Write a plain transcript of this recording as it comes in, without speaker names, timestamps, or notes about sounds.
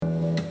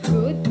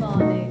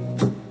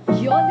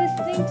You're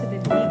listening to the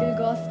Legal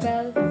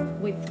Gospel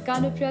with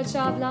Kanupriya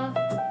Chawla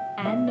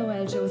and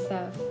Noel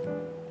Joseph.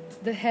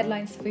 The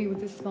headlines for you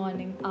this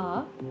morning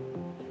are: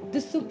 the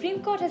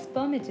Supreme Court has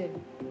permitted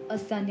a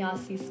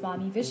sannyasi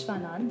Swami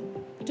Vishwanand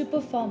to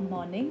perform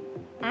morning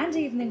and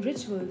evening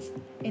rituals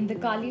in the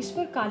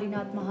Kaleshwar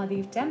Kalinath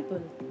Mahadev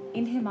temple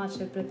in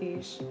Himachal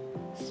Pradesh.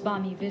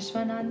 Swami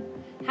Vishwanand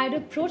had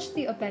approached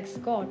the Apex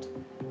Court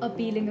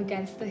appealing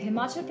against the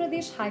Himachal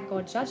Pradesh High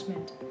Court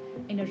judgment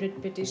in a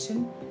writ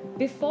petition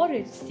before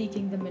it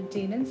seeking the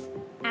maintenance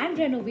and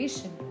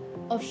renovation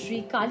of Sri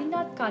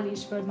Kalinath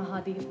Kaleshwar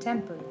Mahadev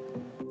temple.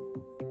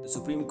 The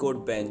Supreme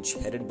Court bench,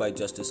 headed by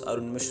Justice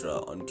Arun Mishra,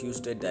 on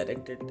Tuesday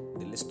directed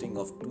the listing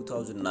of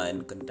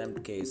 2009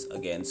 contempt case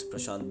against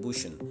Prashant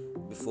Bhushan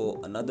before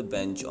another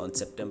bench on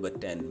September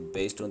 10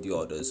 based on the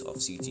orders of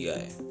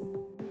CJI.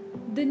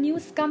 The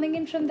news coming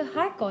in from the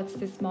High Courts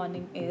this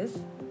morning is: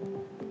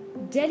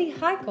 Delhi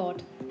High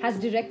Court has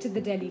directed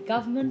the Delhi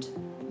government,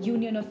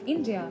 Union of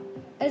India,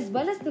 as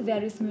well as the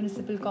various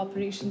municipal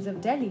corporations of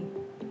Delhi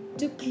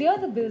to clear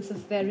the bills of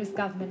various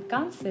government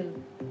council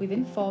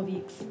within 4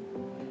 weeks.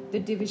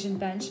 The division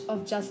bench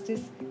of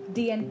Justice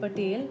D.N.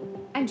 Patel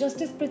and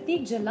Justice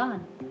Prateek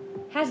Jalan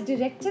has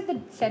directed the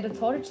said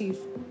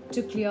authorities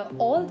to clear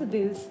all the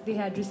bills they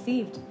had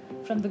received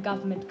from the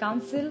government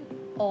council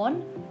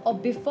on or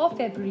before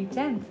February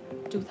 10,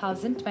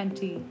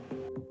 2020.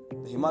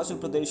 The Himachal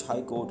Pradesh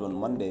High Court on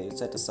Monday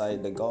set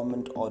aside the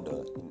government order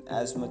in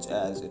as much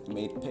as it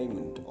made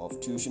payment of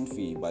tuition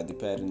fee by the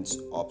parents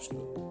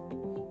optional.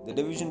 The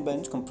division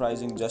bench,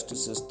 comprising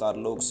Justices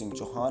Tarlok Singh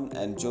Chauhan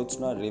and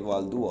Jyotsna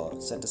Rewal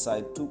Dua, set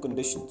aside two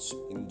conditions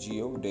in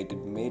GO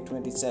dated May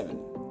 27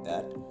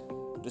 that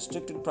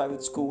restricted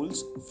private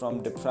schools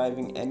from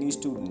depriving any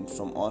student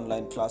from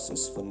online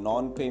classes for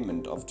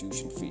non-payment of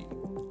tuition fee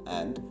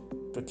and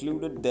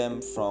precluded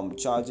them from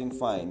charging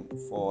fine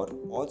for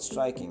or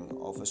striking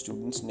of a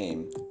student's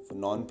name for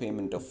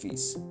non-payment of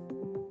fees.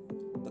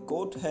 The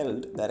court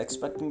held that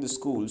expecting the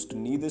schools to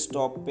neither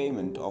stop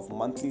payment of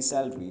monthly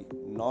salary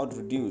nor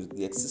reduce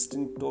the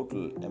existing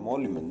total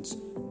emoluments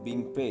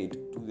being paid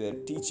to their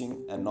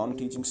teaching and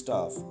non-teaching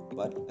staff,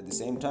 but at the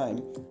same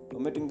time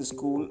permitting the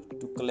school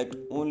to collect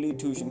only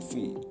tuition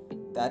fee,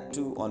 that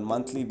too on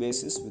monthly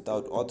basis,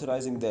 without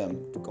authorizing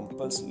them to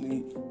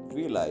compulsorily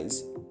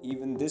realize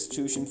even this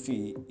tuition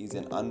fee is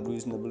an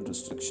unreasonable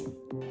restriction.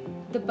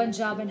 The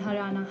Punjab and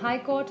Haryana High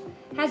Court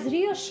has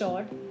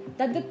reassured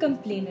that the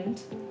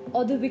complainant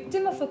or the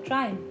victim of a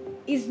crime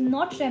is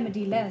not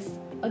remediless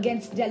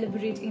against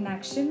deliberate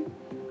inaction,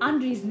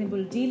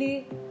 unreasonable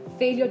delay,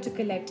 failure to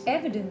collect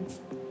evidence,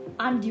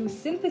 undue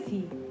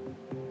sympathy,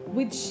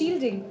 with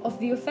shielding of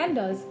the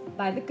offenders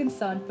by the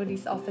concerned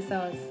police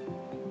officers.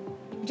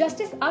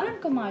 Justice Arun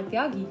Kumar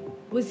Tyagi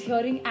was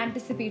hearing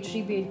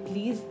anticipatory bail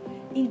pleas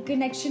in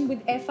connection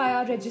with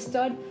FIR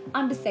registered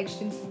under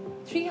sections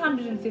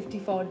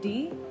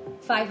 354D,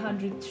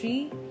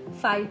 503,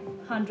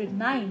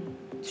 509,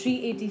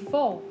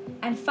 384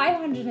 and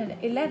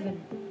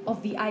 511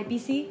 of the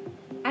IPC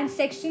and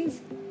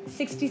sections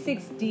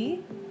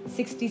 66D,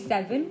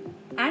 67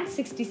 and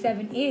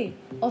 67A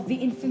of the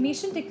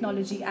Information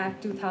Technology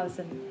Act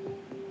 2000.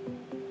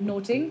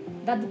 Noting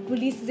that the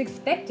police is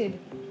expected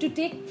to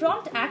take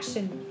prompt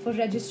action for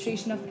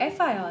registration of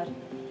FIR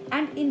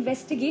and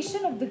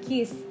investigation of the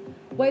case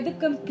where the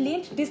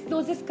complaint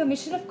discloses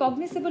commission of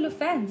cognizable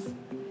offence,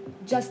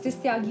 Justice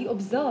Tyagi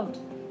observed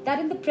that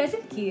in the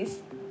present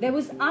case, there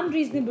was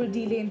unreasonable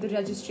delay in the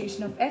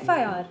registration of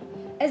FIR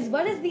as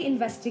well as the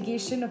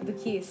investigation of the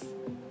case,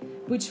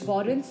 which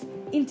warrants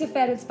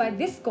interference by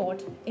this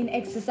court in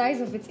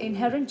exercise of its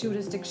inherent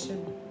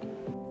jurisdiction.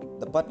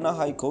 The Patna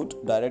High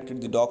Court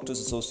directed the Doctors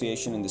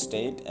Association in the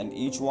state and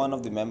each one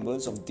of the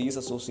members of these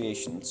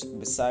associations,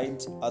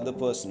 besides other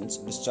persons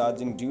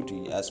discharging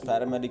duty as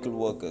paramedical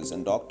workers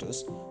and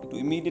doctors, to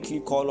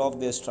immediately call off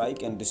their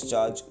strike and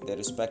discharge their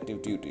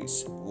respective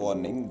duties,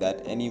 warning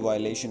that any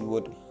violation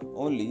would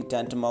only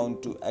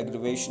tantamount to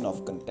aggravation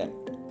of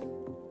contempt.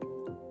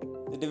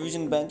 The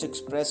division bench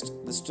expressed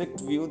the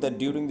strict view that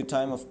during the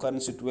time of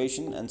current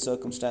situation and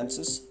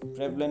circumstances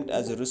prevalent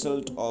as a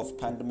result of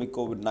pandemic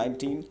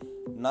COVID-19,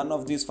 none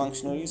of these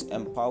functionaries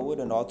empowered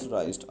and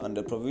authorized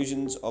under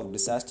provisions of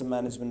Disaster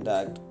Management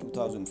Act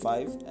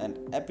 2005 and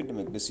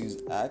Epidemic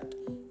Disease Act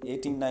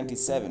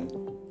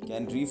 1897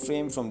 can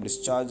refrain from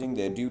discharging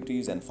their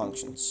duties and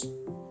functions,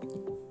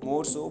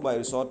 more so by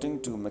resorting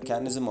to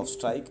mechanism of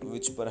strike,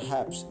 which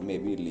perhaps may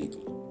be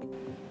illegal.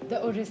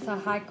 The Orissa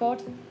High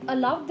Court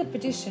allowed the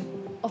petition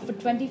of a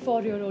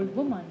 24-year-old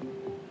woman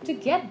to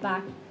get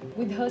back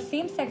with her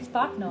same-sex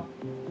partner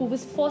who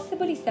was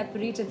forcibly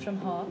separated from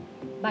her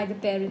by the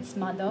parent's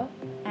mother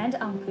and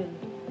uncle.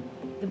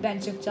 The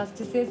bench of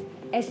Justices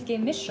S.K.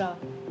 Mishra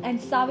and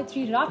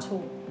Savitri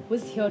Rathod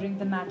was hearing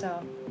the matter.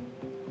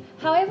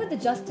 However, the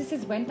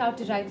justices went out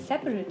to write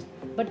separate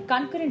but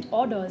concurrent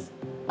orders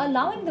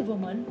allowing the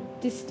woman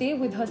to stay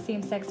with her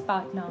same-sex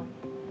partner.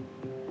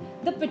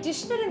 The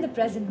petitioner in the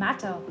present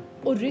matter,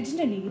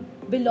 originally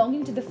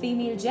belonging to the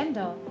female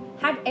gender,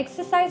 had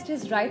exercised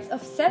his rights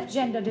of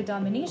self-gender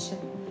determination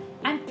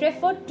and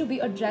preferred to be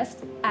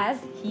addressed as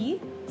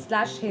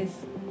he/his.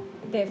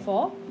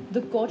 Therefore,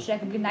 the court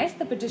recognized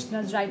the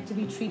petitioner's right to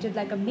be treated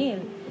like a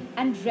male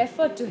and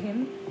referred to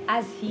him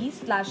as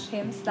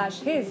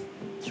he/him/his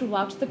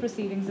throughout the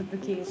proceedings of the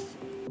case.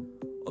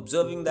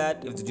 Observing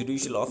that if the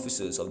judicial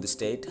officers of the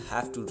state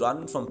have to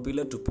run from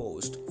pillar to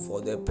post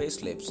for their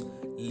payslips,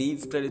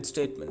 leave credit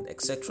statement,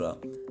 etc.,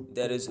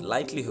 there is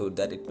likelihood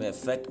that it may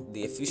affect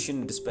the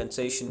efficient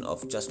dispensation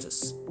of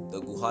justice.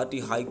 The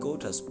Guwahati High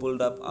Court has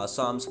pulled up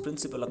Assam's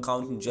Principal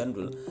Accountant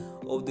General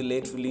over the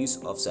late release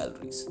of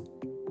salaries.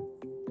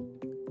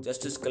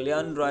 Justice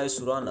Kalyan Rai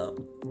Surana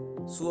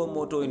suo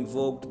moto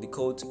invoked the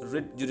court's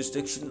writ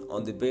jurisdiction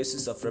on the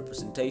basis of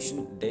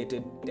representation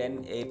dated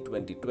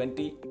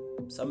 10/8/2020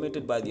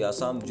 submitted by the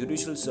Assam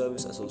Judicial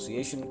Service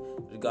Association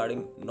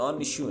regarding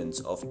non-issuance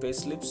of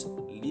payslips,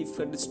 leave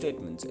credit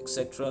statements,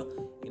 etc.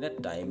 in a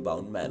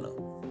time-bound manner.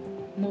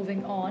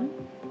 Moving on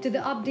to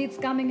the updates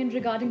coming in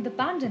regarding the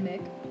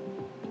pandemic,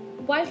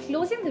 while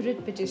closing the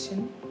writ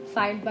petition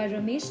filed by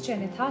Ramesh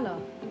Chennithala,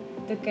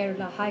 the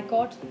Kerala High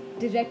Court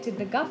directed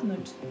the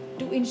government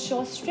to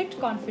ensure strict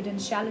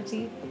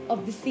confidentiality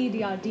of the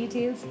CDR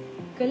details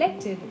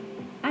collected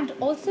and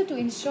also to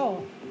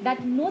ensure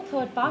that no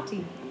third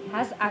party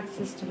has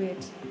access to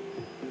it.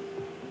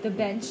 The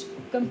bench,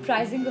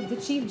 comprising of the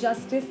Chief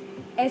Justice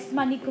S.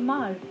 Mani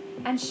Kumar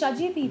and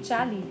Shaji P.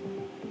 Chali,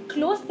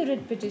 closed the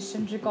writ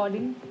petition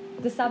recording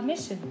the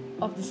submission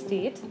of the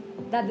state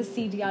that the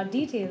CDR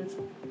details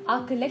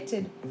are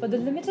collected for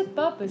the limited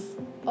purpose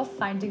of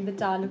finding the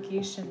tower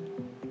location.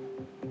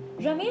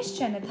 Ramesh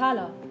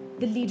Chennithala,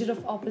 the leader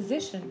of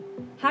opposition,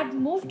 had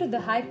moved to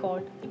the High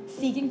Court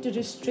seeking to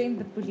restrain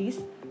the police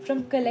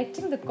from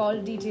collecting the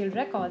call detail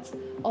records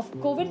of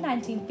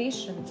COVID-19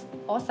 patients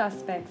or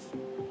suspects.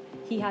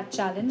 He had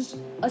challenged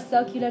a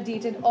circular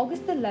dated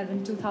August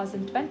 11,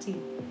 2020,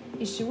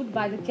 issued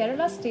by the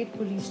Kerala State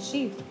Police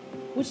Chief,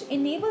 which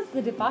enables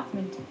the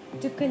department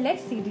to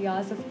collect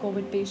CDRs of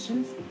COVID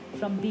patients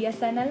from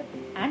BSNL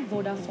and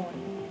Vodafone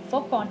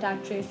for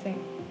contact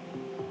tracing.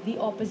 The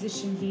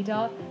opposition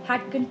leader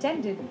had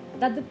contended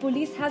that the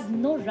police has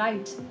no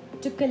right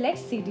to collect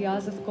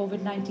CDRs of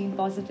COVID-19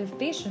 positive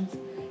patients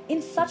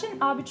in such an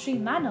arbitrary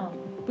manner,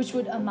 which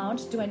would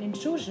amount to an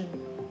intrusion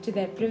to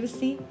their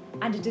privacy,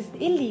 and it is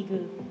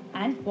illegal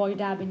and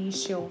void ab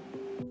initio.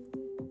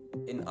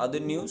 In other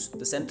news,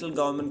 the central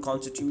government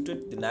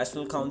constituted the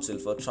National Council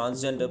for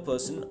Transgender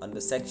Persons under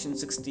Section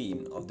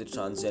 16 of the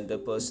Transgender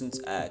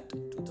Persons Act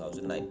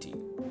 2019.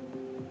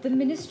 The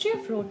Ministry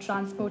of Road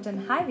Transport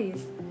and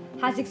Highways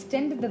has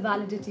extended the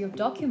validity of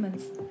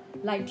documents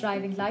like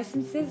driving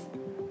licenses,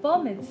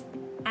 permits,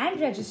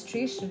 and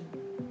registration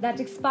that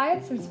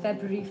expired since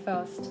February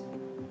 1st.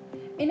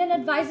 In an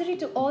advisory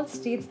to all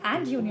states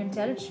and union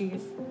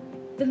territories,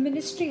 the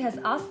ministry has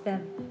asked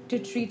them to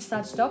treat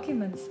such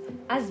documents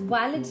as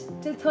valid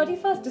till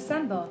 31st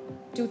December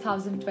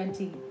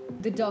 2020.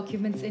 The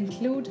documents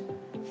include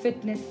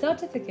fitness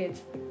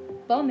certificates,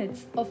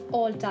 permits of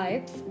all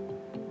types,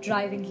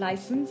 driving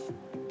license,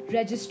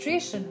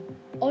 registration,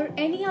 or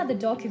any other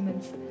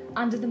documents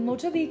under the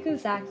Motor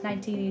Vehicles Act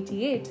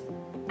 1988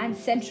 and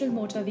Central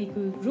Motor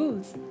Vehicle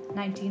Rules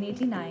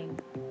 1989.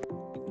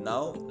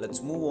 Now,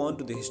 let's move on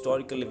to the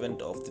historical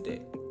event of the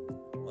day.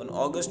 On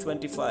August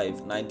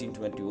 25,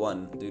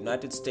 1921, the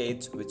United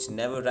States, which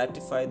never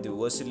ratified the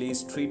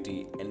Versailles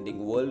Treaty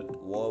ending World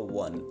War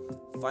I,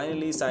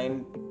 finally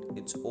signed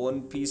its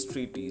own peace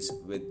treaties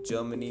with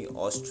Germany,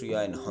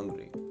 Austria, and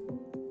Hungary.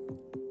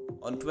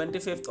 On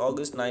 25th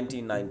August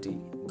 1990,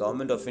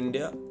 Government of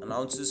India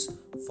announces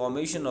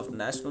formation of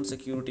National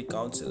Security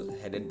Council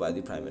headed by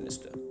the Prime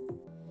Minister.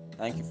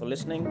 Thank you for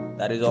listening.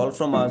 That is all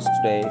from us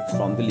today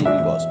from the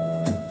Legal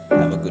Gospel.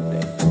 Have a good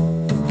day.